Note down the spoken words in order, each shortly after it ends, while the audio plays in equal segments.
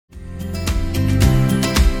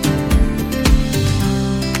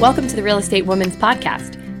Welcome to the Real Estate Women's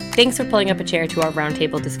Podcast. Thanks for pulling up a chair to our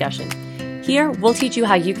roundtable discussion. Here, we'll teach you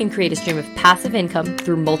how you can create a stream of passive income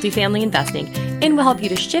through multifamily investing, and we'll help you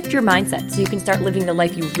to shift your mindset so you can start living the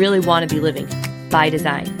life you really want to be living by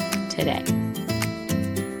design today.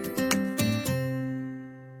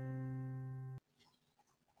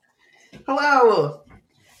 Hello.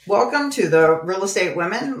 Welcome to the Real Estate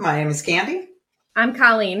Women. My name is Candy. I'm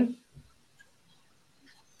Colleen.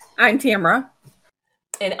 I'm Tamara.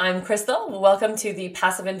 And I'm Crystal. Welcome to the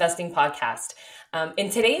Passive Investing Podcast.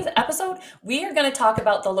 In today's episode, we are going to talk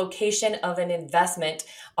about the location of an investment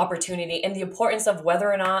opportunity and the importance of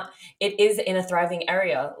whether or not it is in a thriving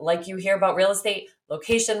area. Like you hear about real estate,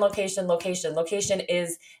 location. Location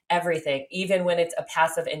is everything. Even when it's a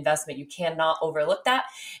passive investment, you cannot overlook that.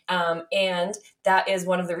 And that is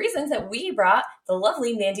one of the reasons that we brought the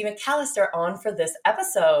lovely Mandy McAllister on for this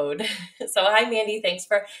episode. So hi, Mandy. Thanks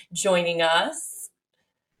for joining us.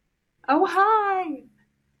 Oh, hi.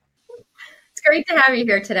 It's great to have you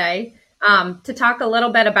here today to talk a little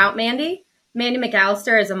bit about Mandy. Mandy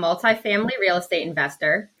McAllister is a multifamily real estate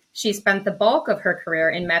investor. She spent the bulk of her career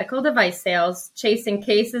in medical device sales, chasing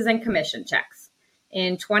cases and commission checks.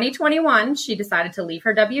 In 2021, she decided to leave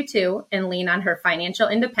her W-2 and lean on her financial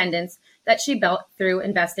independence that she built through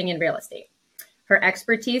investing in real estate. Her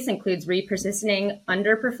expertise includes repositioning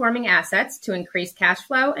underperforming assets to increase cash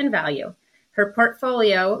flow and value. Her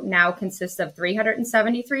portfolio now consists of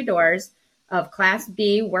 373 doors of Class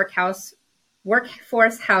B workforce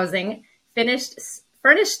housing, furnished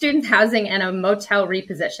student housing, and a motel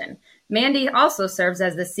reposition. Mandy also serves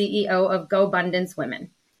as the CEO of GoBundance Women.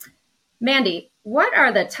 Mandy, what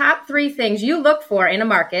are the top 3 things you look for in a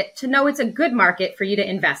market to know it's a good market for you to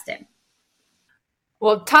invest in?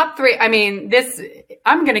 Well, top 3, I'm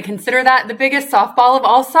going to consider that the biggest softball of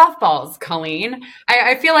all softballs, Colleen.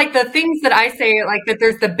 I feel like the things that I say, like that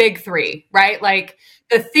there's the big 3, right? Like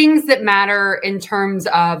the things that matter in terms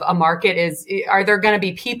of a market are there going to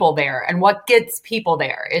be people there? And what gets people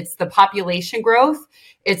there? It's the population growth.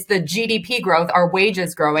 It's the GDP growth, our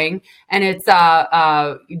wages growing, and it's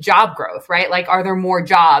job growth, right? Like, are there more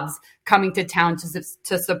jobs coming to town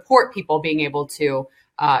to support people being able to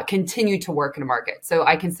continue to work in a market? So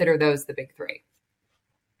I consider those the big 3.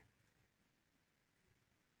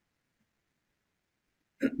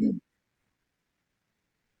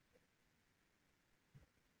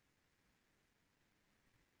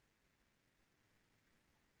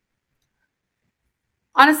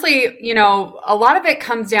 Honestly, a lot of it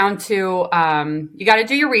comes down to you got to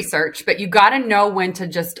do your research, but you got to know when to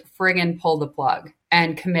just friggin' pull the plug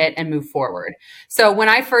and commit and move forward. So when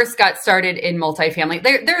I first got started in multifamily,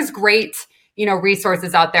 there's great,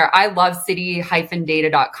 resources out there. I love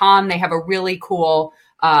city-data.com. They have a really cool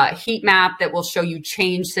heat map that will show you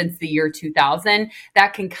change since the year 2000.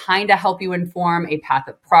 That can kind of help you inform a path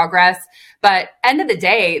of progress. But end of the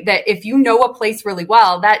day, that if you know a place really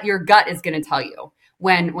well, that your gut is going to tell you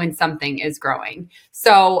when something is growing.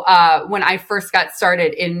 So when I first got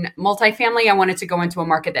started in multifamily, I wanted to go into a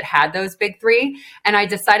market that had those big 3. And I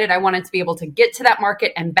decided I wanted to be able to get to that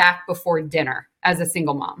market and back before dinner as a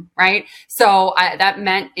single mom, right? So that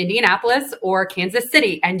meant Indianapolis or Kansas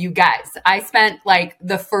City. And you guys, I spent like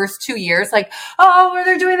the first 2 years like, oh,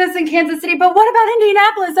 they're doing this in Kansas City, but what about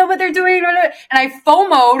Indianapolis? Oh, what they're doing. And I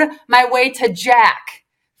FOMO'd my way to Jack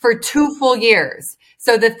for 2 full years.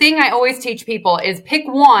 So the thing I always teach people is pick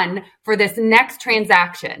one for this next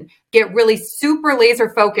transaction. Get really super laser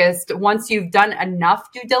focused once you've done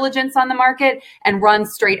enough due diligence on the market and run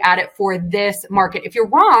straight at it for this market. If you're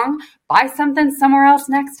wrong, buy something somewhere else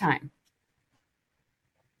next time.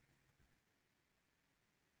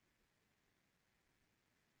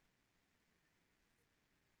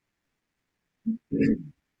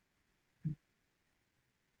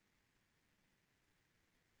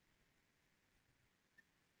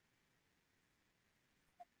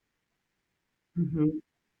 Mm-hmm.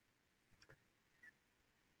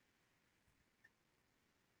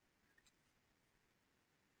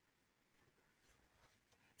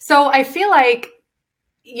 So I feel like,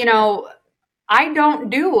 I don't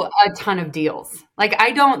do a ton of deals.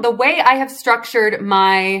 The way I have structured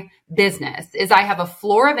my business is I have a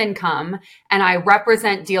floor of income and I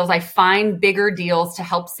represent deals. I find bigger deals to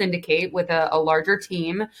help syndicate with a larger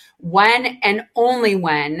team when and only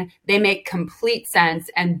when they make complete sense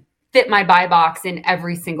and fit my buy box in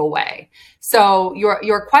every single way. So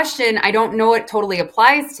your question, I don't know it totally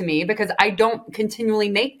applies to me because I don't continually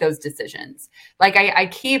make those decisions. Like I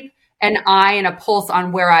keep an eye and a pulse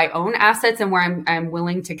on where I own assets and where I'm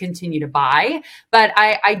willing to continue to buy, but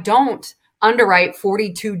I don't underwrite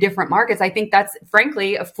 42 different markets. I think that's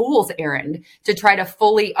frankly a fool's errand to try to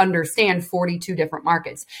fully understand 42 different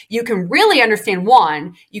markets. You can really understand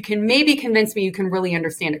one. You can maybe convince me you can really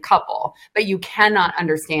understand a couple, but you cannot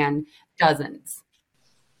understand dozens.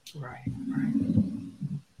 Right.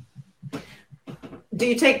 Do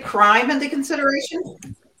you take crime into consideration?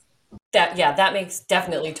 That makes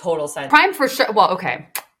definitely total sense. Crime for sure. Well, okay.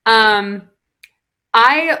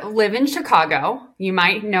 I live in Chicago. You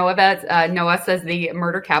might know us as the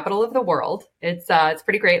murder capital of the world. It's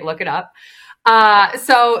pretty great. Look it up.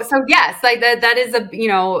 So yes, like that is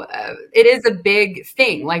it is a big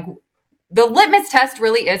thing. Like the litmus test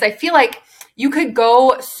really is, I feel like you could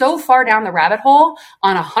go so far down the rabbit hole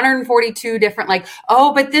on 142 different, like,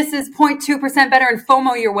 oh, but this is 0.2% better, and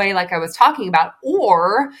FOMO your way, like I was talking about.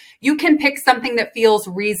 Or you can pick something that feels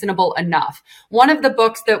reasonable enough. One of the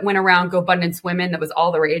books that went around Go Abundance Women that was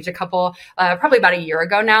all the rage probably about a year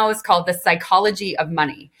ago now, is called The Psychology of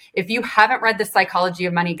Money. If you haven't read The Psychology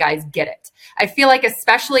of Money, guys, get it. I feel like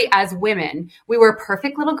especially as women, we were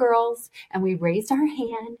perfect little girls and we raised our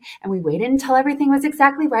hand and we waited until everything was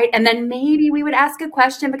exactly right. And then maybe we would ask a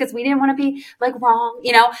question because we didn't want to be like wrong,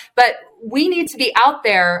 but we need to be out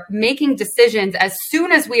there making decisions as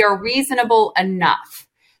soon as we are reasonable enough.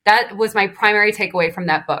 That was my primary takeaway from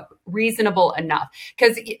that book, reasonable enough,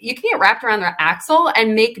 because you can get wrapped around the axle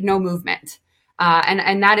and make no movement.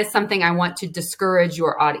 And that is something I want to discourage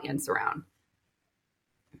your audience around.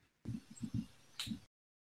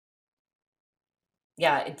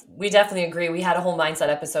 Yeah, we definitely agree. We had a whole mindset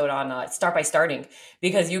episode on start by starting,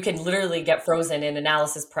 because you can literally get frozen in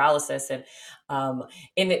analysis paralysis, and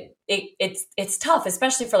it's tough,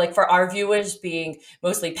 especially for our viewers being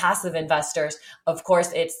mostly passive investors. Of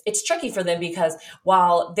course, it's tricky for them, because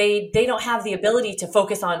while they don't have the ability to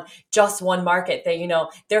focus on just one market,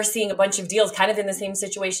 they're seeing a bunch of deals kind of in the same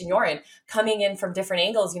situation you're in, coming in from different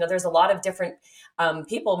angles. There's a lot of different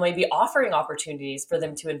people maybe offering opportunities for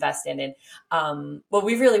them to invest in. And what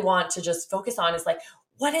we really want to just focus on is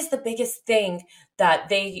what is the biggest thing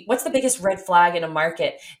what's the biggest red flag in a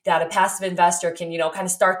market that a passive investor can, kind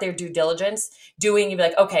of start their due diligence doing? You'd be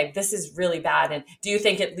like, okay, this is really bad. And do you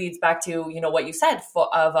think it leads back to, what you said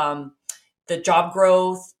of the job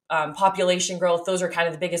growth, population growth? Those are kind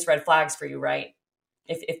of the biggest red flags for you, right?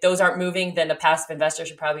 If those aren't moving, then a passive investor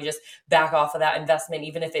should probably just back off of that investment,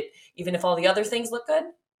 even if all the other things look good.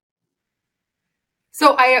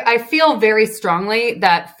 So I feel very strongly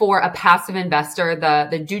that for a passive investor,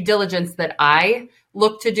 the due diligence that I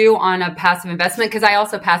look to do on a passive investment, because I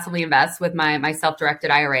also passively invest with my self-directed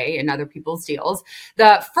IRA and other people's deals,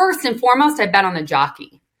 the first and foremost, I bet on the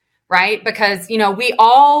jockey, right? Because, we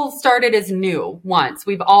all started as new once.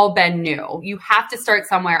 We've all been new. You have to start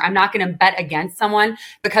somewhere. I'm not going to bet against someone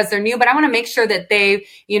because they're new, but I want to make sure that they,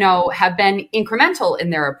 have been incremental in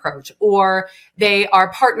their approach, or they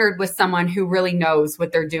are partnered with someone who really knows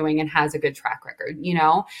what they're doing and has a good track record,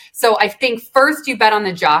 So I think first you bet on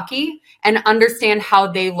the jockey and understand how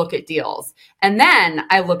they look at deals. And then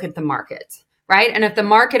I look at the market. Right? And if the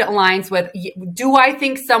market aligns with, do I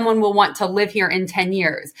think someone will want to live here in 10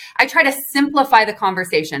 years? I try to simplify the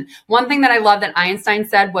conversation. One thing that I love that Einstein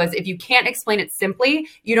said was, if you can't explain it simply,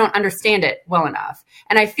 you don't understand it well enough.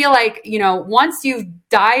 And I feel like, once you've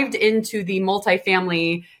dived into the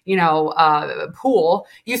multifamily, pool,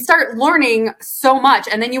 you start learning so much.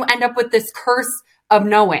 And then you end up with this curse of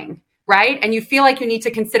knowing. Right? And you feel like you need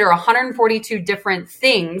to consider 142 different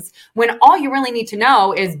things when all you really need to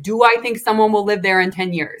know is, do I think someone will live there in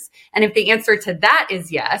 10 years? And if the answer to that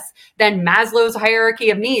is yes, then Maslow's hierarchy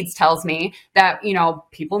of needs tells me that,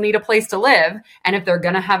 people need a place to live. And if they're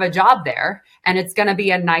going to have a job there, and it's going to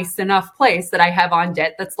be a nice enough place that I have on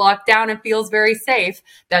debt that's locked down and feels very safe,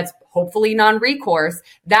 that's hopefully non-recourse,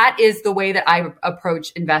 that is the way that I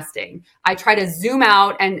approach investing. I try to zoom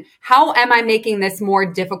out, and how am I making this more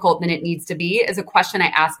difficult than it needs to be is a question I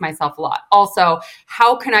ask myself a lot. Also,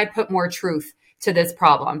 how can I put more truth to this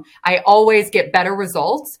problem? I always get better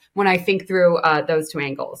results when I think through those two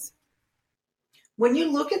angles. When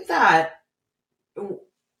you look at that,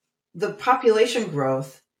 the population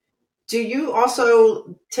growth, do you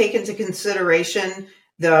also take into consideration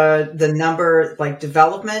the number, like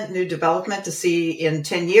new development, to see in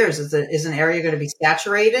 10 years, is an area going to be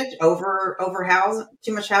saturated over housing,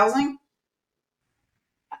 too much housing?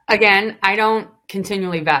 Again, I don't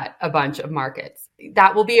continually vet a bunch of markets.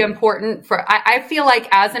 That will be important I feel like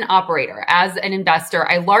as an operator, as an investor,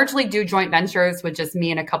 I largely do joint ventures with just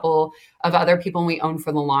me and a couple of other people we own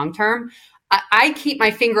for the long term. I keep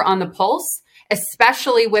my finger on the pulse,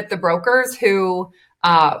 especially with the brokers who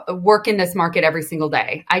work in this market every single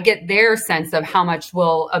day. I get their sense of how much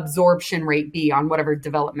will absorption rate be on whatever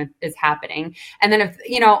development is happening. And then if,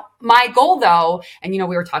 my goal though, and we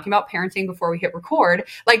were talking about parenting before we hit record,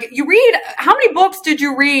 like how many books did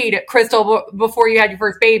you read, Crystal, before you had your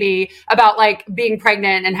first baby about like being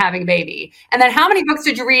pregnant and having a baby? And then how many books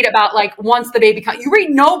did you read about like once the baby comes? You read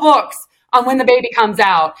no books on when the baby comes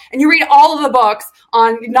out, and you read all of the books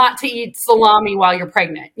on not to eat salami while you're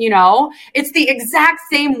pregnant. It's the exact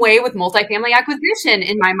same way with multifamily acquisition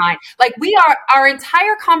in my mind. Like our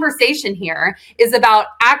entire conversation here is about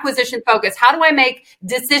acquisition focus. How do I make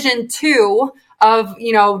decision 2 of,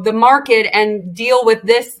 the market and deal with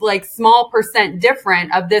this like small percent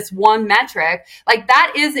different of this one metric? Like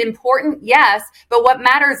that is important. Yes. But what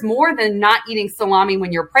matters more than not eating salami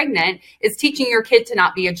when you're pregnant is teaching your kid to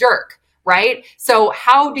not be a jerk. Right? So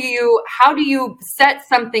how do you set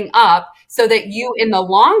something up so that you, in the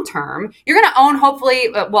long term, you're going to own, hopefully,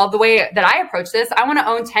 the way that I approach this, I want to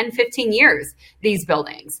own 10, 15 years, these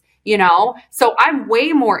buildings, So I'm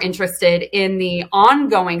way more interested in the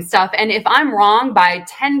ongoing stuff. And if I'm wrong by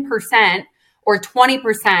 10% or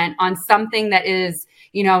 20% on something that is,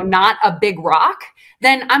 not a big rock,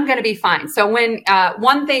 then I'm going to be fine. So when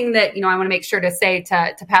one thing that I want to make sure to say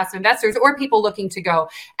to passive investors or people looking to go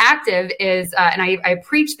active is, and I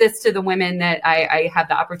preach this to the women that I have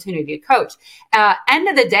the opportunity to coach. End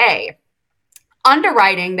of the day,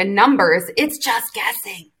 underwriting the numbers, it's just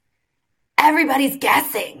guessing. Everybody's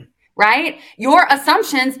guessing. Right? Your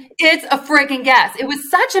assumptions, it's a freaking guess. It was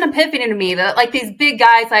such an epiphany to me that like these big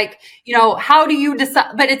guys, like, how do you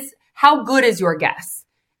decide? But it's how good is your guess?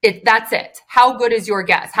 That's it. How good is your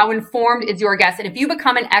guess? How informed is your guess? And if you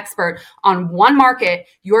become an expert on one market,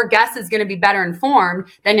 your guess is going to be better informed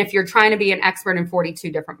than if you're trying to be an expert in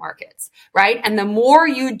 42 different markets, right? And the more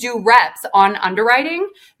you do reps on underwriting,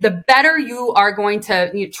 the better you are going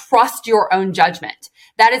to trust your own judgment.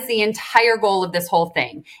 That is the entire goal of this whole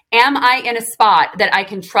thing. Am I in a spot that I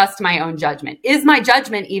can trust my own judgment? Is my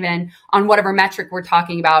judgment, even on whatever metric we're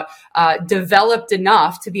talking about, developed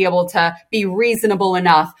enough to be able to be reasonable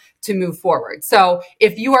enough to move forward? So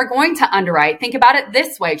if you are going to underwrite, think about it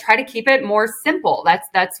this way. Try to keep it more simple.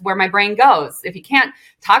 That's where my brain goes. If you can't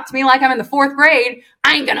talk to me like I'm in the 4th grade,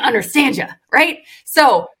 I ain't going to understand you, right?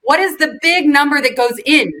 So what is the big number that goes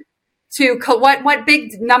in? What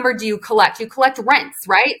big number do you collect? You collect rents,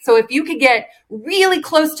 right? So if you could get really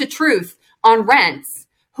close to truth on rents,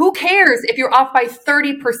 who cares if you're off by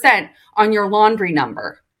 30% on your laundry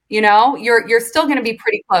number? You're still going to be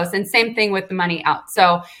pretty close. And same thing with the money out.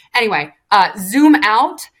 So anyway, zoom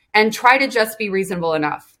out and try to just be reasonable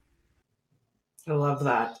enough. I love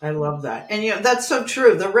that. And that's so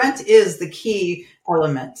true. The rent is the key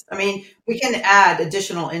element. I mean, we can add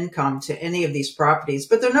additional income to any of these properties,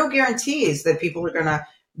 but there are no guarantees that people are going to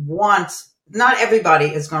want. Not everybody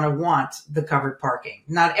is going to want the covered parking.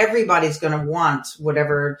 Not everybody's going to want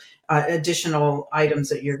whatever additional items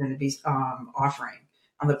that you're going to be offering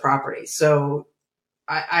on the property. So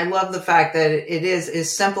I love the fact that it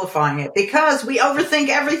is simplifying it because we overthink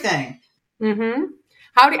everything. Mm-hmm.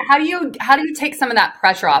 How do you take some of that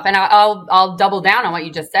pressure off? And I'll double down on what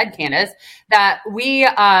you just said, Candace, that we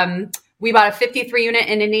bought a 53 unit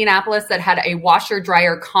in Indianapolis that had a washer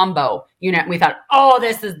dryer combo unit. We thought, oh,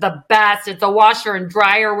 this is the best. It's a washer and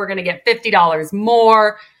dryer. We're going to get $50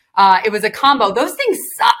 more. It was a combo. Those things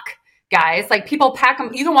suck, guys. Like people pack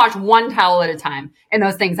them. You can wash one towel at a time in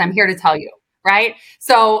those things. I'm here to tell you. Right.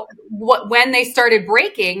 So when they started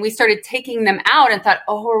breaking, we started taking them out and thought,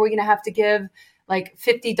 oh, are we going to have to give like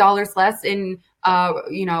 $50 less in,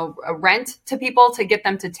 rent to people to get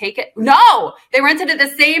them to take it? No, they rented at the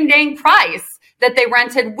same dang price that they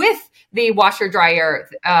rented with the washer dryer.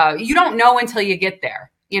 You don't know until you get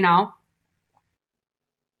there,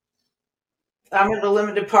 I'm a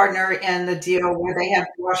limited partner in the deal where they have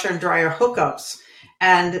washer and dryer hookups,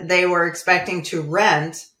 and they were expecting to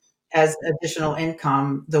rent as additional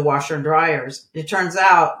income the washer and dryers. It turns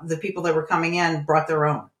out the people that were coming in brought their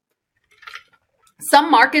own.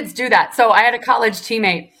 Some markets do that. So I had a college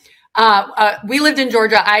teammate. We lived in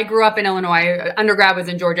Georgia. I grew up in Illinois. Undergrad was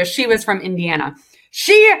in Georgia. She was from Indiana.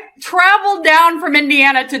 She traveled down from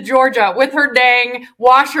Indiana to Georgia with her dang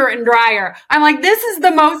washer and dryer. I'm like, this is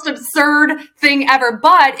the most absurd thing ever.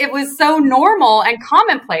 But it was so normal and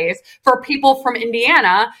commonplace for people from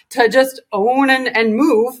Indiana to just own and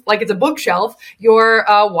move, like it's a bookshelf, your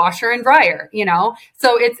washer and dryer,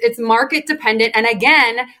 So it's market dependent. And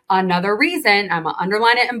again, another reason, I'm going to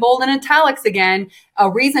underline it in bold and italics again, a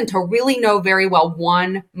reason to really know very well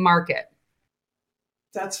one market.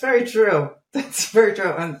 That's very true. That's very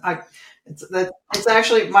true. And It's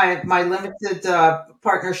actually my limited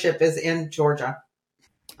partnership is in Georgia.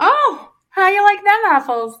 Oh, how you like them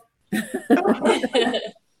apples?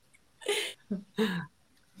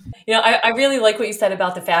 I really like what you said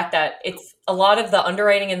about the fact that it's a lot of the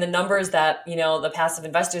underwriting and the numbers that, the passive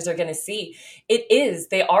investors are going to see.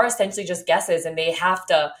 They are essentially just guesses, and they have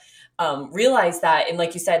to realize that. And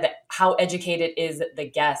like you said, that how educated is the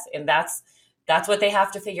guess. And that's what they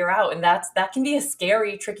have to figure out. And that can be a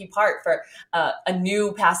scary, tricky part for a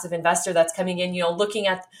new passive investor that's coming in, looking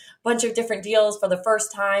at a bunch of different deals for the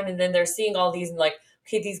first time. And then they're seeing all these and like,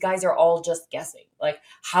 okay, these guys are all just guessing. Like,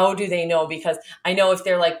 how do they know? Because I know if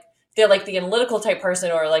they're like the analytical type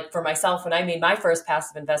person, or like for myself, when I made my first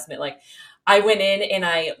passive investment, like I went in and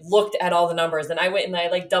I looked at all the numbers, and I went and I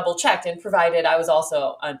like double checked, and provided I was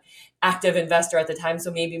also an active investor at the time.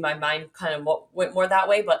 So maybe my mind kind of went more that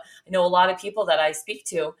way. But I know a lot of people that I speak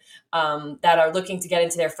to that are looking to get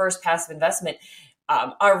into their first passive investment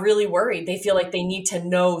are really worried. They feel like they need to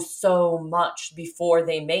know so much before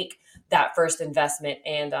they make that first investment.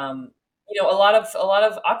 And, a lot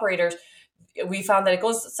of operators, we found that it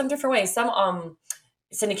goes some different ways. Some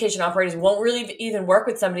syndication operators won't really even work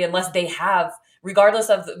with somebody unless they have, regardless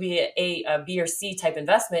of a B or C type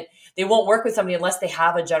investment, they won't work with somebody unless they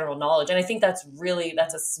have a general knowledge. And I think that's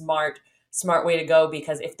a smart way to go,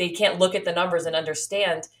 because if they can't look at the numbers and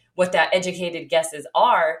understand what that educated guesses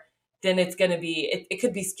are, then it's going to be, it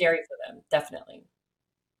could be scary for them. Definitely.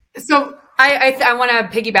 So I want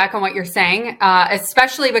to piggyback on what you're saying,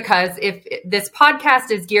 especially because if this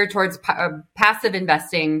podcast is geared towards passive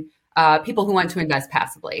investing, people who want to invest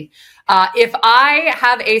passively. If I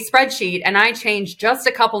have a spreadsheet and I change just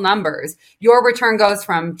a couple numbers, your return goes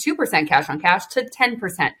from 2% cash on cash to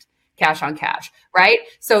 10% cash on cash, right?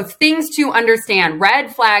 So things to understand,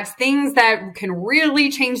 red flags, things that can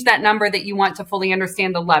really change that number that you want to fully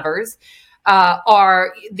understand the levers,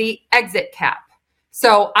 are the exit cap.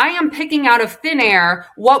 So I am picking out of thin air,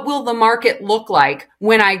 what will the market look like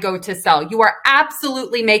when I go to sell? You are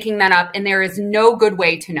absolutely making that up, and there is no good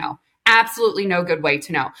way to know. Absolutely no good way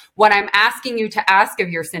to know. What I'm asking you to ask of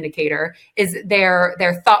your syndicator is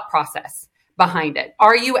their thought process behind it.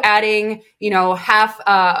 Are you adding, half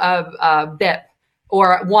a bip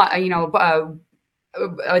or what,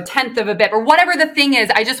 a tenth of a bip or whatever the thing is?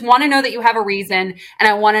 I just want to know that you have a reason, and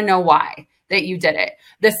I want to know why that you did it.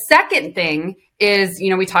 The second thing is,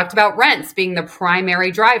 we talked about rents being the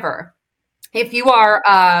primary driver. If you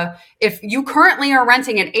currently are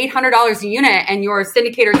renting at $800 a unit and your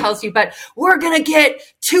syndicator tells you, but we're going to get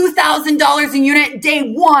 $2,000 a unit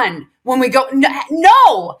day one when we go,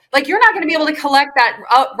 no, like you're not going to be able to collect that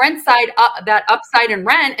rent side, that upside in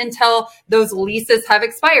rent until those leases have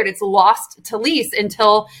expired. It's lost to lease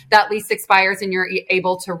until that lease expires and you're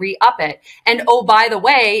able to re-up it. And oh, by the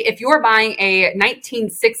way, if you're buying a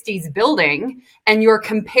 1960s building and your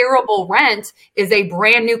comparable rent is a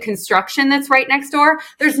brand new construction that's right next door,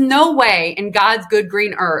 there's no way in God's good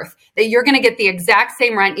green earth that you're going to get the exact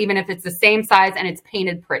same rent, even if it's the same size and it's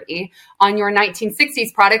painted pretty, on your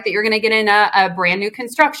 1960s product that you're going to get in a brand new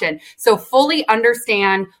construction. So fully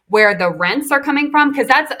understand where the rents are coming from, because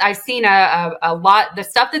I've seen a lot, the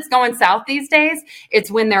stuff that's going south these days, it's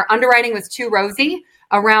when their underwriting was too rosy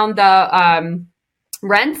around the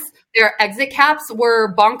rents. Their exit caps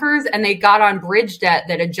were bonkers, and they got on bridge debt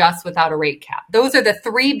that adjusts without a rate cap. Those are the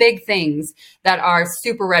three big things that are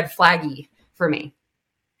super red flaggy for me.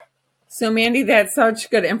 So Mandy, that's such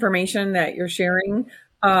good information that you're sharing.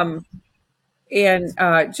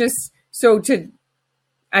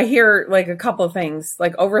 I hear like a couple of things,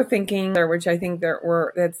 like overthinking, which I think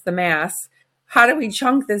that's the mass. How do we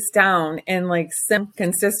chunk this down and like some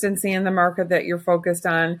consistency in the market that you're focused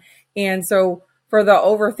on? And so for the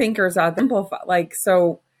overthinkers out there, simplify, like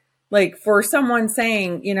for someone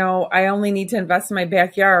saying, I only need to invest in my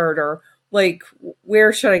backyard, or like,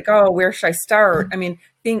 where should I go? Where should I start? I mean,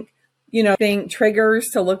 think triggers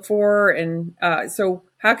to look for. And so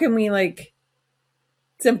how can we like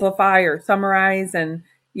simplify or summarize and,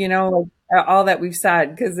 all that we've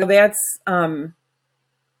said? Because that's,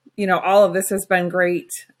 all of this has been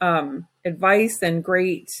great advice and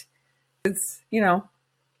great, it's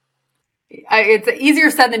easier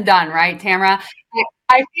said than done, right, Tamara?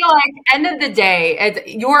 I feel like end of the day,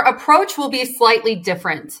 your approach will be slightly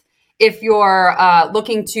different if you're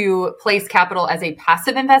looking to place capital as a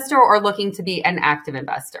passive investor or looking to be an active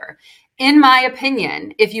investor. In my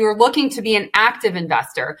opinion, if you're looking to be an active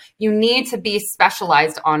investor, you need to be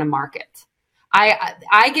specialized on a market.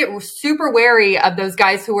 I get super wary of those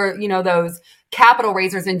guys who are, those capital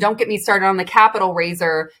raisers, and don't get me started on the capital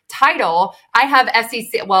raiser title, I have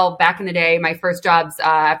SEC. Well, back in the day, my first jobs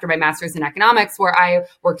after my master's in economics, where I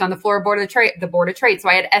worked on the floor board of the board of trade. So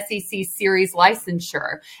I had SEC series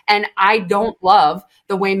licensure, and I don't love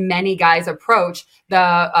the way many guys approach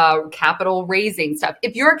the capital raising stuff.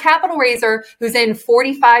 If you're a capital raiser who's in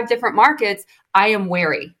 45 different markets, I am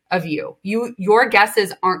wary of you. Your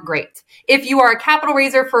guesses aren't great. If you are a capital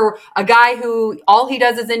raiser for a guy who all he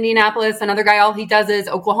does is Indianapolis, another guy all he does is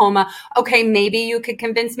Oklahoma, okay, maybe you could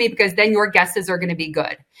convince me because then your guesses are going to be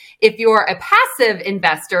good. If you're a passive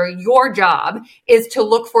investor, your job is to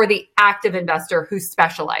look for the active investor who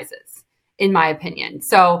specializes, in my opinion.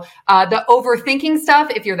 So the overthinking stuff,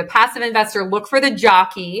 if you're the passive investor, look for the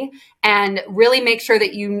jockey and really make sure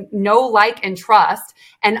that you know, like, and trust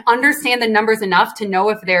and understand the numbers enough to know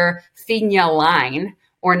if they're feeding you a line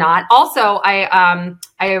or not. Also,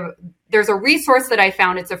 there's a resource that I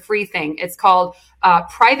found. It's a free thing. It's called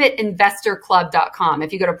privateinvestorclub.com.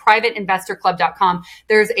 If you go to privateinvestorclub.com,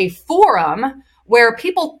 there's a forum where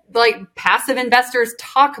people, like passive investors,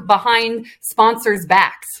 talk behind sponsors'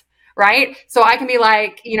 backs. Right. So I can be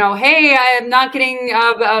like, you know, hey, I'm not getting,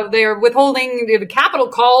 they're withholding the capital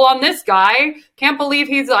call on this guy. Can't believe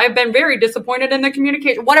I've been very disappointed in the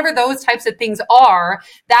communication. Whatever those types of things are,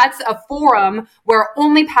 that's a forum where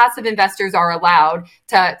only passive investors are allowed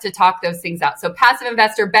to talk those things out. So passive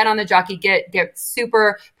investor, bet on the jockey, get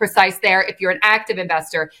super precise there. If you're an active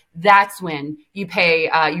investor, that's when you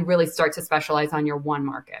really start to specialize on your one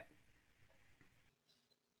market.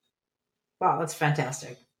 Wow, that's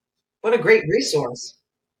fantastic. What a great resource.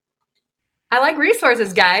 I like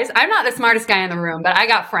resources, guys. I'm not the smartest guy in the room, but I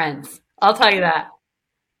got friends. I'll tell you that.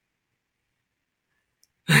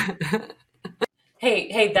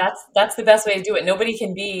 Hey, that's the best way to do it. Nobody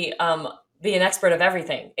can be an expert of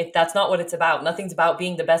everything. That's not what it's about. Nothing's about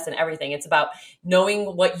being the best in everything. It's about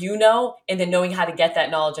knowing what you know and then knowing how to get that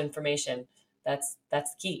knowledge information. That's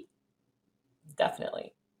key.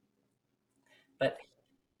 Definitely. But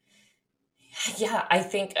yeah, I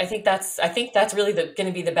think that's really going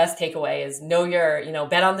to be the best takeaway is know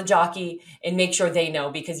bet on the jockey and make sure they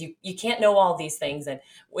know, because you can't know all these things. And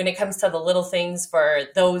when it comes to the little things for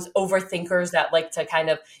those overthinkers that like to kind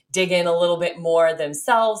of dig in a little bit more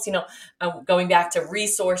themselves, going back to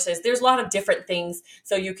resources, there's a lot of different things.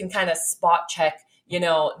 So you can kind of spot check,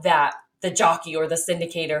 that the jockey or the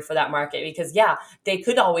syndicator for that market, because they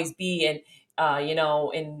could always be in,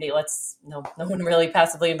 no one really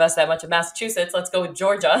passively invests that much in Massachusetts. Let's go with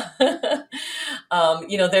Georgia.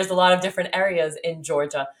 There's a lot of different areas in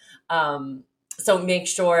Georgia. So make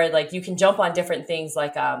sure like you can jump on different things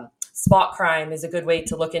like spot crime is a good way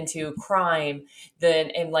to look into crime.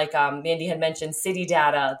 And like Mandy had mentioned, city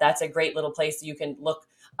data, that's a great little place you can look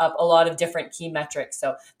up a lot of different key metrics.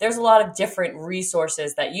 So there's a lot of different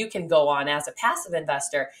resources that you can go on as a passive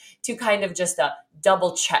investor to kind of just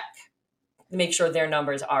double check, make sure their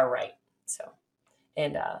numbers are right. So,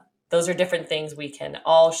 and those are different things we can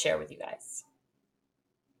all share with you guys.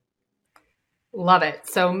 Love it.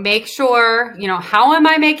 So make sure, how am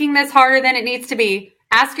I making this harder than it needs to be?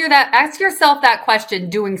 Ask yourself that question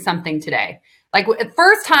doing something today. Like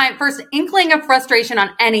first inkling of frustration on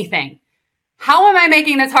anything. How am I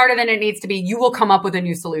making this harder than it needs to be? You will come up with a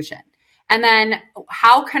new solution. And then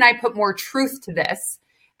how can I put more truth to this?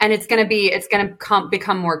 And it's going to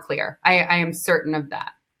become more clear. I am certain of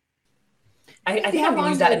that. I think I'm going to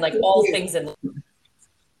use that in like all things in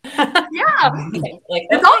yeah. Like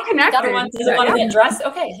it's all connected. Everyone doesn't want to get dressed.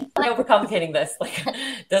 Okay. How am I overcomplicating this? Like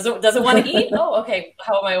doesn't want to eat? Oh, okay.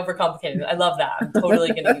 How am I overcomplicating it? I love that. I'm totally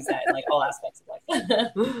going to use that in like all aspects of life.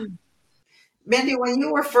 Mandy, when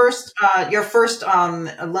you were your first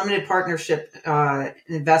limited partnership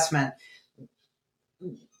investment,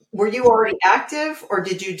 were you already active, or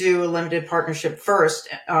did you do a limited partnership first?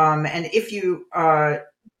 And if you, how,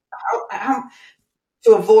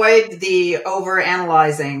 to avoid the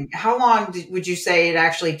over-analyzing, how long would you say it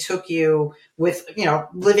actually took you with,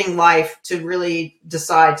 living life to really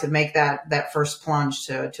decide to make that first plunge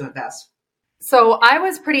to invest? So I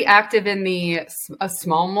was pretty active in the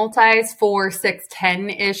small multis, 4, 6,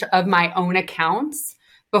 10-ish of my own accounts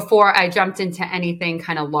before I jumped into anything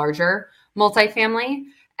kind of larger multifamily.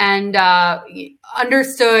 And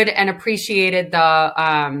understood and appreciated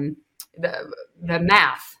the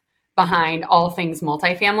math behind all things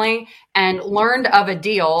multifamily, and learned of a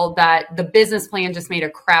deal that the business plan just made a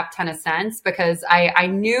crap ton of sense, because I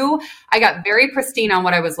knew I got very pristine on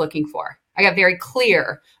what I was looking for. I got very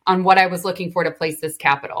clear on what I was looking for to place this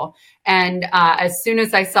capital. And as soon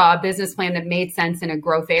as I saw a business plan that made sense in a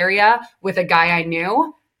growth area with a guy I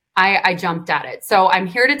knew, I jumped at it. So I'm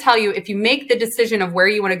here to tell you, if you make the decision of where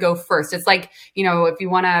you want to go first, it's like, if you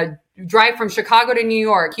want to drive from Chicago to New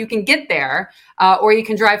York, you can get there, or you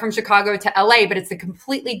can drive from Chicago to LA, but it's a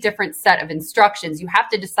completely different set of instructions. You have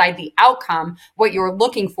to decide the outcome, what you're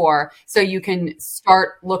looking for, so you can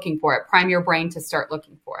start looking for it. Prime your brain to start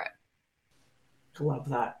looking for it. Love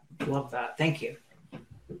that. Love that. Thank you.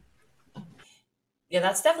 Yeah,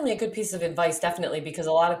 that's definitely a good piece of advice, definitely, because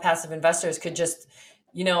a lot of passive investors could just,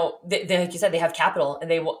 they, like you said, they have capital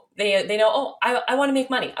and they know, oh, I want to make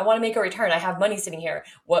money. I want to make a return. I have money sitting here.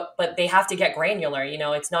 But they have to get granular.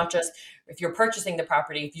 It's not just if you're purchasing the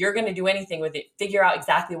property, if you're going to do anything with it, figure out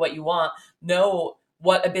exactly what you want, know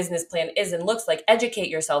what a business plan is and looks like, educate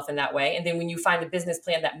yourself in that way. And then when you find a business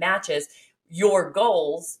plan that matches your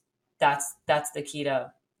goals, that's the key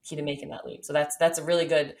to making that leap. So that's a really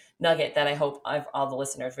good nugget that I hope all the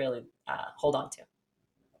listeners really hold on to.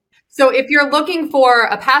 So if you're looking for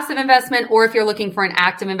a passive investment or if you're looking for an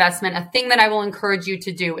active investment, a thing that I will encourage you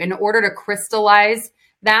to do in order to crystallize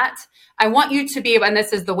that, I want you to be able, and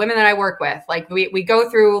this is the women that I work with, like we go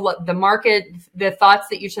through the market, the thoughts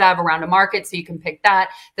that you should have around a market so you can pick that,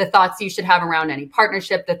 the thoughts you should have around any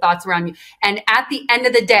partnership, the thoughts around you. And at the end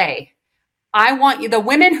of the day, I want you, the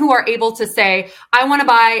women who are able to say, I want to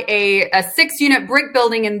buy a 6-unit brick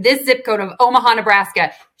building in this zip code of Omaha,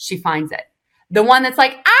 Nebraska. She finds it. The one that's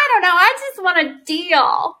like, I don't know, I just want a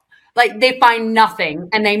deal. Like they find nothing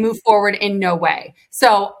and they move forward in no way.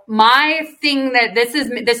 So my thing that this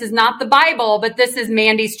is not the Bible, but this is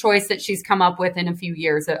Mandy's choice that she's come up with in a few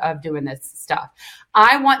years of doing this stuff.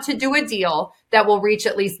 I want to do a deal that will reach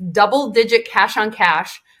at least double-digit cash on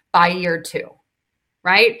cash by year 2.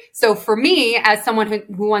 Right? So for me, as someone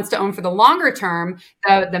who wants to own for the longer term,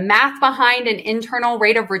 the math behind an internal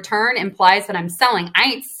rate of return implies that I'm selling. I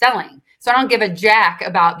ain't selling. So I don't give a jack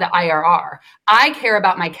about the IRR. I care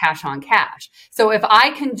about my cash on cash. So if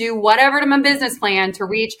I can do whatever to my business plan to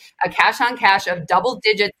reach a cash on cash of double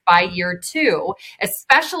digits by year 2,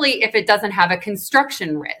 especially if it doesn't have a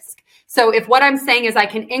construction risk. So if what I'm saying is I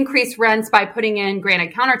can increase rents by putting in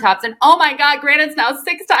granite countertops and oh my God, granite's now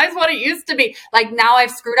 6 times what it used to be. Like now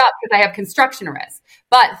I've screwed up because I have construction risk.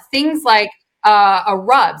 But things like a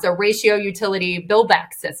RUBS, a ratio utility bill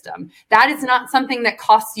back system, that is not something that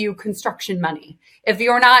costs you construction money. If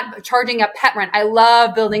you're not charging a pet rent, I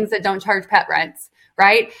love buildings that don't charge pet rents,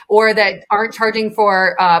 right? Or that aren't charging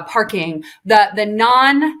for parking. The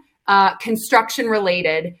non-construction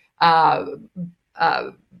related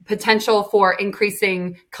potential for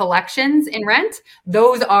increasing collections in rent,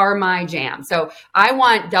 those are my jam. So I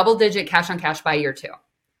want double-digit cash on cash by year 2,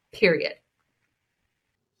 period.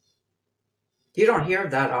 You don't hear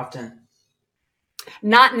that often.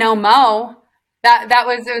 Not no mo. It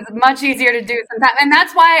was much easier to do sometimes. And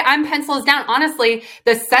that's why I'm pencils down. Honestly,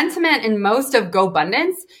 the sentiment in most of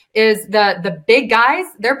GoBundance is the big guys,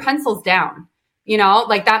 they're pencils down.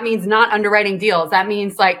 Like that means not underwriting deals. That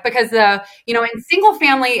means like, because in single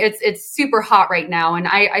family, it's super hot right now. And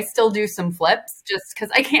I still do some flips just because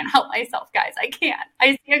I can't help myself, guys. I can't.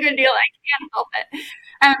 I see a good deal. I can't help it.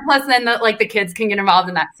 And plus then the kids can get involved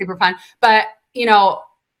in that. Super fun. But,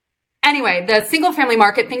 anyway, the single family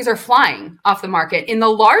market, things are flying off the market. In the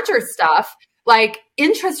larger stuff, like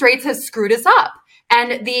interest rates have screwed us up.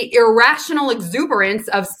 And the irrational exuberance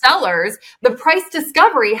of sellers, the price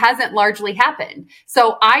discovery hasn't largely happened.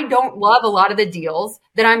 So I don't love a lot of the deals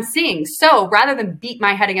that I'm seeing. So rather than beat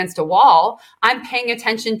my head against a wall, I'm paying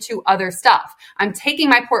attention to other stuff. I'm taking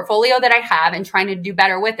my portfolio that I have and trying to do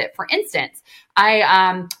better with it. For instance,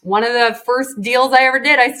 one of the first deals I ever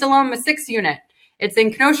did, I still own a 6-unit. It's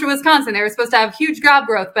in Kenosha, Wisconsin. They were supposed to have huge job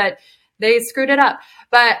growth, but they screwed it up.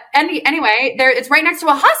 But anyway, it's right next to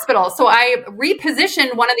a hospital. So I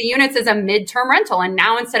repositioned one of the units as a midterm rental. And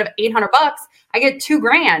now instead of $800, I get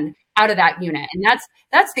 $2,000 out of that unit. And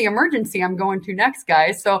that's the emergency I'm going to next,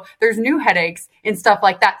 guys. So there's new headaches and stuff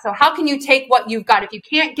like that. So how can you take what you've got? If you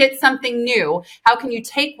can't get something new, how can you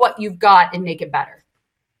take what you've got and make it better?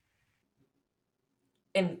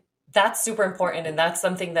 And that's super important. And that's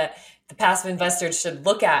something that the passive investors should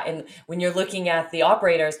look at. And when you're looking at the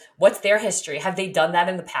operators, what's their history? Have they done that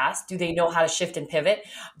in the past? Do they know how to shift and pivot?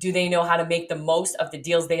 Do they know how to make the most of the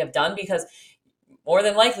deals they have done? Because more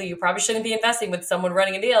than likely, you probably shouldn't be investing with someone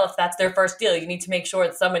running a deal if that's their first deal. You need to make sure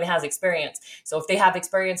that someone has experience. So if they have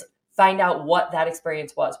experience, find out what that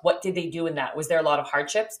experience was. What did they do in that? Was there a lot of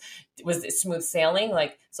hardships? Was it smooth sailing?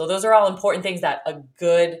 So those are all important things that a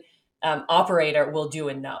good operator will do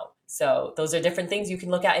and know. So those are different things you can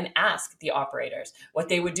look at and ask the operators what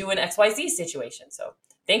they would do in XYZ situation. So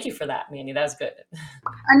Thank you for that, Mandy. That was good.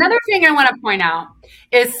 Another thing I want to point out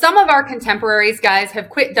is some of our contemporaries, guys, have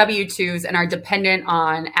quit W-2s and are dependent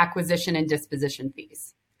on acquisition and disposition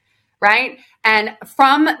fees, right? And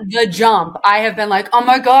from the jump, I have been like, oh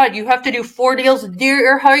my God, you have to do 4 deals a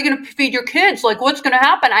year. How are you going to feed your kids? Like, what's going to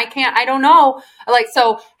happen? I don't know. Like,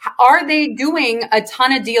 so are they doing a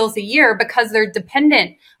ton of deals a year because they're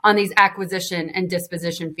dependent on these acquisition and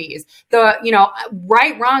disposition fees?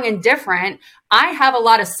 Right, wrong, and different. I have a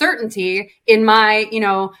lot of certainty in my,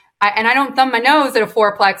 and I don't thumb my nose at a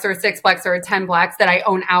 4-plex or a 6-plex or a 10-plex that I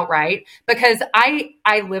own outright, because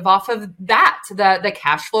I live off of that, the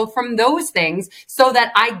cash flow from those things, so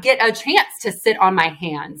that I get a chance to sit on my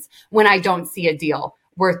hands when I don't see a deal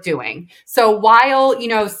worth doing. So while,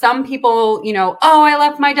 some people, oh, I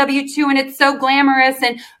left my W-2 and it's so glamorous,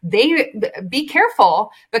 and they be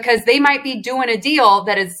careful, because they might be doing a deal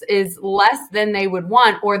that is less than they would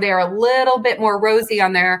want, or they're a little bit more rosy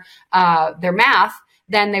on their math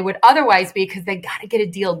than they would otherwise be, because they got to get a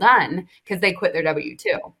deal done because they quit their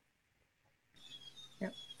W-2.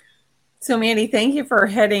 So Mandy, thank you for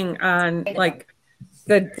hitting on like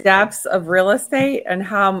the depths of real estate and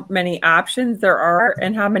how many options there are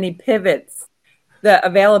and how many pivots, the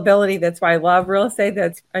availability. That's why I love real estate.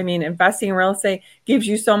 Investing in real estate gives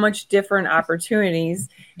you so much different opportunities.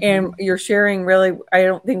 And you're sharing really, I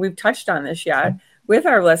don't think we've touched on this yet with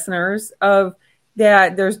our listeners, of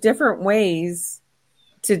that there's different ways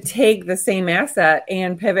to take the same asset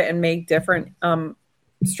and pivot and make different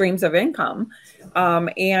streams of income.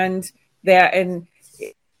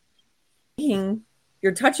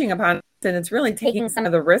 You're touching upon it, and it's really taking some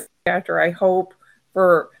of the risk factor, I hope,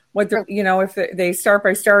 for what they're, if they start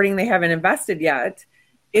by starting, they haven't invested yet.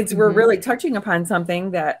 We're really touching upon something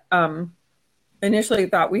that initially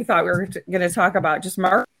we thought we were going to talk about, just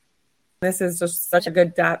marketing. This is just such a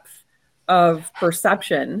good depth of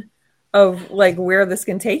perception of like where this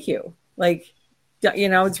can take you. Like,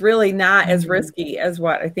 it's really not as risky as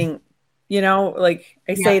what I think,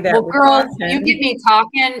 I say that. Well, girls, you get me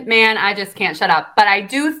talking, man, I just can't shut up. But I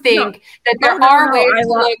do think that there are ways to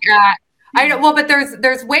look at, but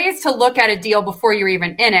there's ways to look at a deal before you're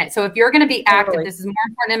even in it. So if you're going to be active, this is more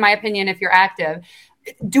important in my opinion. If you're active,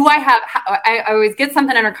 I always get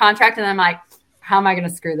something under contract and I'm like, how am I going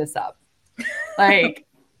to screw this up? Like,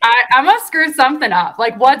 I'm going to screw something up.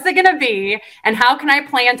 Like, what's it going to be? And how can I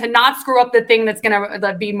plan to not screw up the thing that's going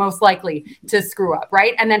to be most likely to screw up,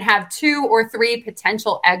 right? And then have 2 or 3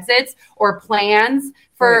 potential exits or plans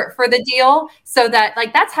for the deal, so that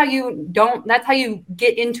that's how you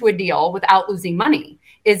get into a deal without losing money,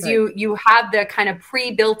 is you have the kind of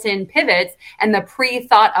pre-built in pivots and the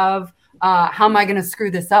pre-thought of how am I going to screw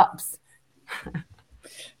this up?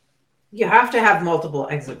 You have to have multiple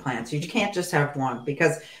exit plans. You can't just have one,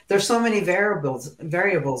 because there's so many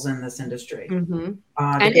variables in this industry. And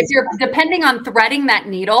if you're depending on threading that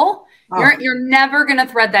needle, you're never going to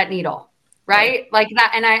thread that needle. Right? Like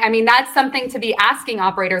that. And I mean, that's something to be asking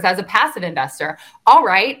operators as a passive investor. All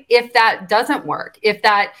right, if that doesn't work, if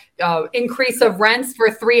that increase of rents for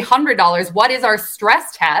 $300, what is our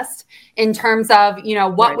stress test in terms of,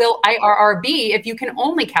 what will IRR be if you can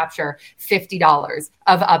only capture $50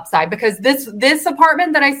 of upside? Because this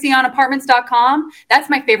apartment that I see on apartments.com, that's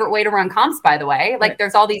my favorite way to run comps, by the way. Like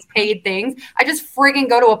there's all these paid things. I just friggin'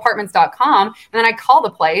 go to apartments.com and then I call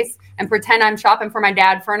the place and pretend I'm shopping for my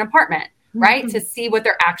dad for an apartment. Right? To see what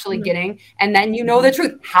they're actually getting. And then the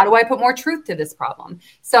truth. How do I put more truth to this problem?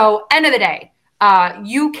 So end of the day,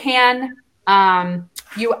 you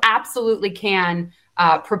absolutely can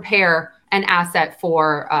prepare an asset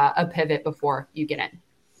for a pivot before you get in.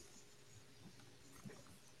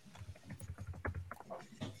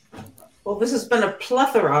 Well, this has been a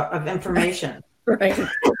plethora of information. Right.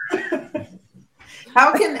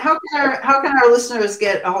 How can our listeners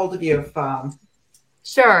get a hold of you if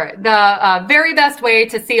Sure. The very best way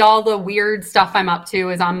to see all the weird stuff I'm up to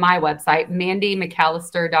is on my website,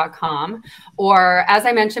 mandymcallister.com. Or as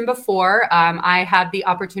I mentioned before, I have the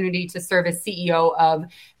opportunity to serve as CEO of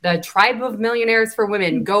the Tribe of Millionaires for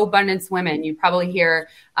Women, Go Abundance Women. You probably hear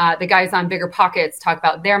the guys on Bigger Pockets talk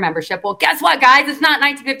about their membership. Well, guess what, guys? It's not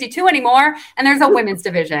 1952 anymore, and there's a women's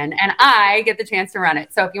division, and I get the chance to run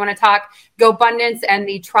it. So if you want to talk Go Abundance and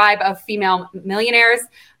the Tribe of Female Millionaires,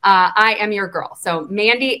 I am your girl. So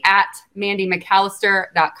Mandy at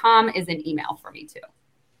mandymcallister.com is an email for me too.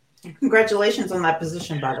 Congratulations on that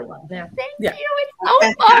position, by the way. Yeah. Thank you. It's so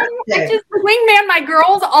fun. I just wingman my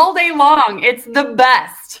girls all day long. It's the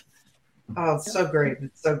best. Oh, it's so great.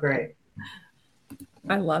 It's so great.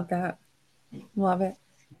 I love that. Love it.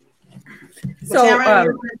 So,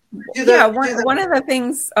 One of the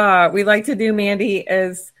things we like to do, Mandy,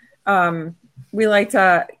 is we like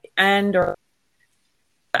to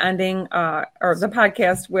ending or the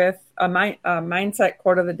podcast with a mindset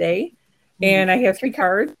quote of the day. And I have 3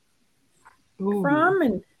 cards from,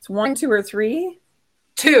 and it's 1, 2, or 3.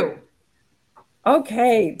 2.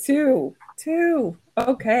 Okay, 2.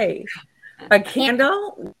 Okay. A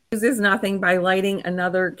candle loses nothing by lighting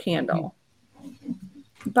another candle.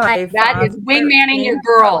 That is wingmanning your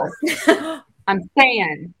girls. I'm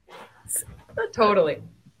saying. Totally.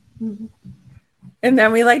 And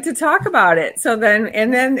then we like to talk about it. So then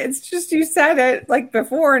it's just, you said it like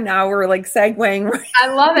before. Now we're like segueing.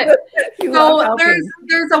 I love it. So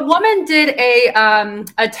there's a woman did a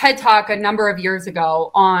TED Talk a number of years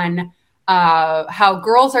ago on how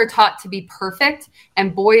girls are taught to be perfect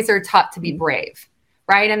and boys are taught to be brave.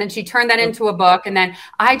 Right. And then she turned that into a book. And then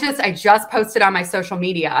I just posted on my social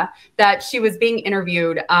media that she was being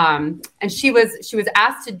interviewed. And she was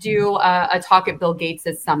asked to do a talk at Bill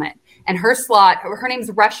Gates' summit. And her slot, her name's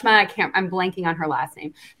Reshma. I'm blanking on her last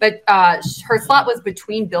name, but her slot was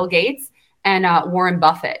between Bill Gates and Warren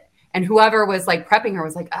Buffett. And whoever was like prepping her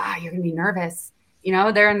was like, you're going to be nervous. You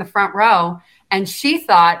know, they're in the front row. And she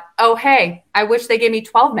thought, oh, hey, I wish they gave me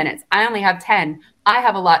 12 minutes. I only have 10. I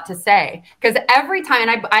have a lot to say. Because every time,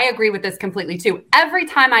 and I agree with this completely too, every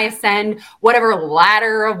time I ascend whatever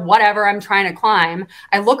ladder of whatever I'm trying to climb,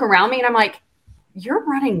 I look around me and I'm like, you're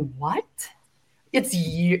running what? It's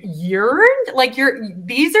you're like,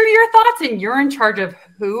 these are your thoughts and you're in charge of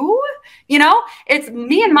who? You know, it's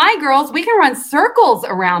me and my girls, we can run circles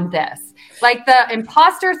around this. Like the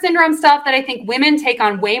imposter syndrome stuff that I think women take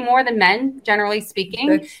on way more than men, generally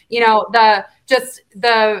speaking. You know,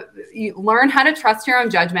 you learn how to trust your own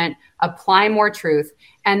judgment, apply more truth,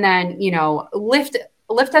 and then, you know, lift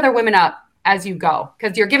other women up as you go,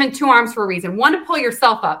 because you're given 2 arms for a reason. One, to pull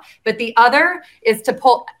yourself up, but the other is to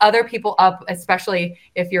pull other people up, especially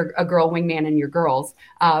if you're a girl wingman and your girls,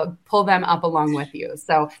 pull them up along with you.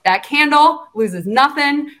 So that candle loses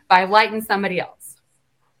nothing by lighting somebody else.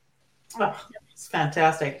 Oh, it's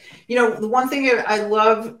fantastic. You know, the one thing I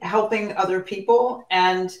love helping other people,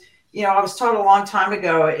 and, you know, I was taught a long time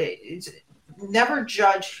ago, it's never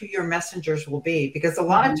judge who your messengers will be, because a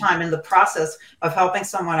lot of time in the process of helping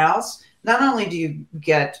someone else, not only do you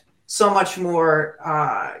get so much more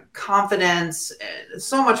confidence,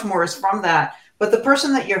 so much more is from that, but the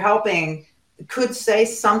person that you're helping could say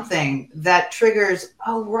something that triggers,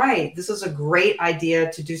 oh, right, this is a great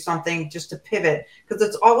idea to do something, just to pivot, because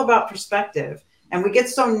it's all about perspective. And we get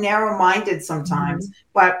so narrow-minded sometimes.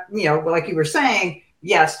 But, you know, like you were saying,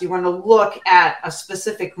 yes, you want to look at a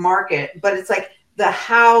specific market, but it's like,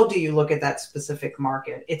 how do you look at that specific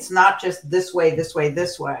market? It's not just this way, this way,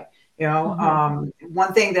 this way. You know,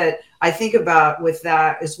 one thing that I think about with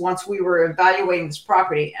that is once we were evaluating this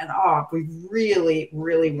property and we really,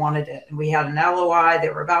 really wanted it. And we had an LOI, they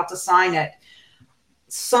were about to sign it.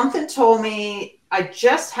 Something told me, I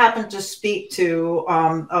just happened to speak to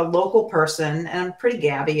a local person, and I'm pretty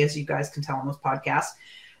gabby, as you guys can tell on this podcast.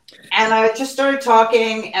 And I just started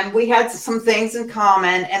talking, and we had some things in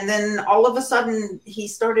common. And then all of a sudden, he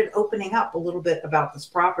started opening up a little bit about this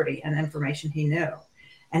property and information he knew.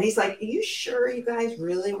 And he's like, are you sure you guys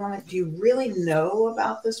really do you really know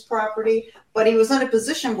about this property? But he was in a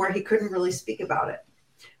position where he couldn't really speak about it.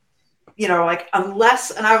 You know, like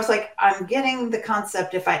and I was like, I'm getting the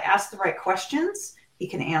concept. If I ask the right questions, he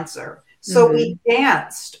can answer. So we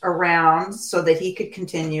danced around so that he could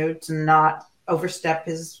continue to not overstep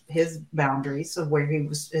his boundaries of where he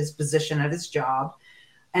was, his position at his job.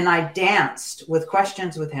 And I danced with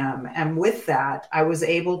questions with him. And with that, I was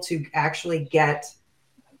able to actually get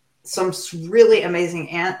some really amazing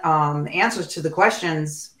answers to the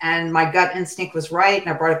questions, and my gut instinct was right, and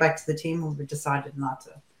I brought it back to the team, and we decided not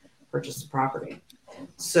to purchase the property.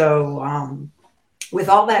 So with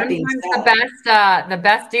all that being said, the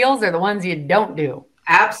best deals are the ones you don't do.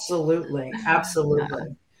 Absolutely.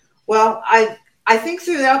 Well, I think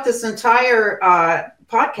throughout this entire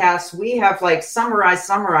podcast, we have like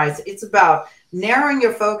summarize. It's about narrowing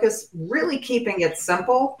your focus, really keeping it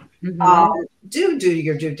simple. Do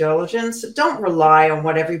your due diligence. Don't rely on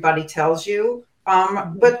what everybody tells you.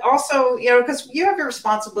 But also, you know, because you have your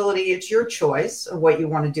responsibility, it's your choice of what you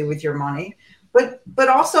want to do with your money. But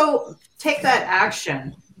also take that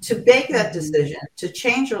action to make that decision to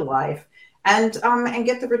change your life and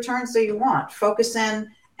get the returns that you want. Focus in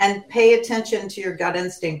and pay attention to your gut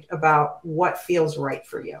instinct about what feels right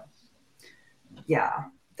for you. Yeah,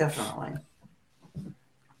 definitely.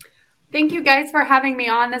 Thank you guys for having me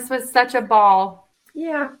on. This was such a ball.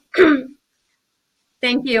 Yeah.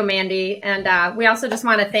 Thank you, Mandy. And we also just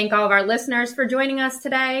want to thank all of our listeners for joining us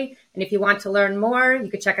today. And if you want to learn more, you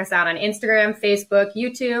could check us out on Instagram, Facebook,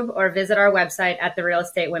 YouTube, or visit our website at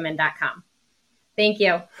therealestatewomen.com. Thank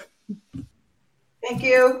you. Thank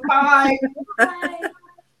you. Bye. Bye.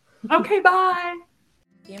 Okay, bye.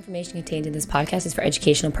 The information contained in this podcast is for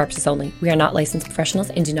educational purposes only. We are not licensed professionals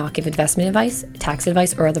and do not give investment advice, tax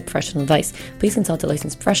advice, or other professional advice. Please consult a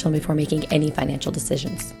licensed professional before making any financial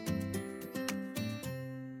decisions.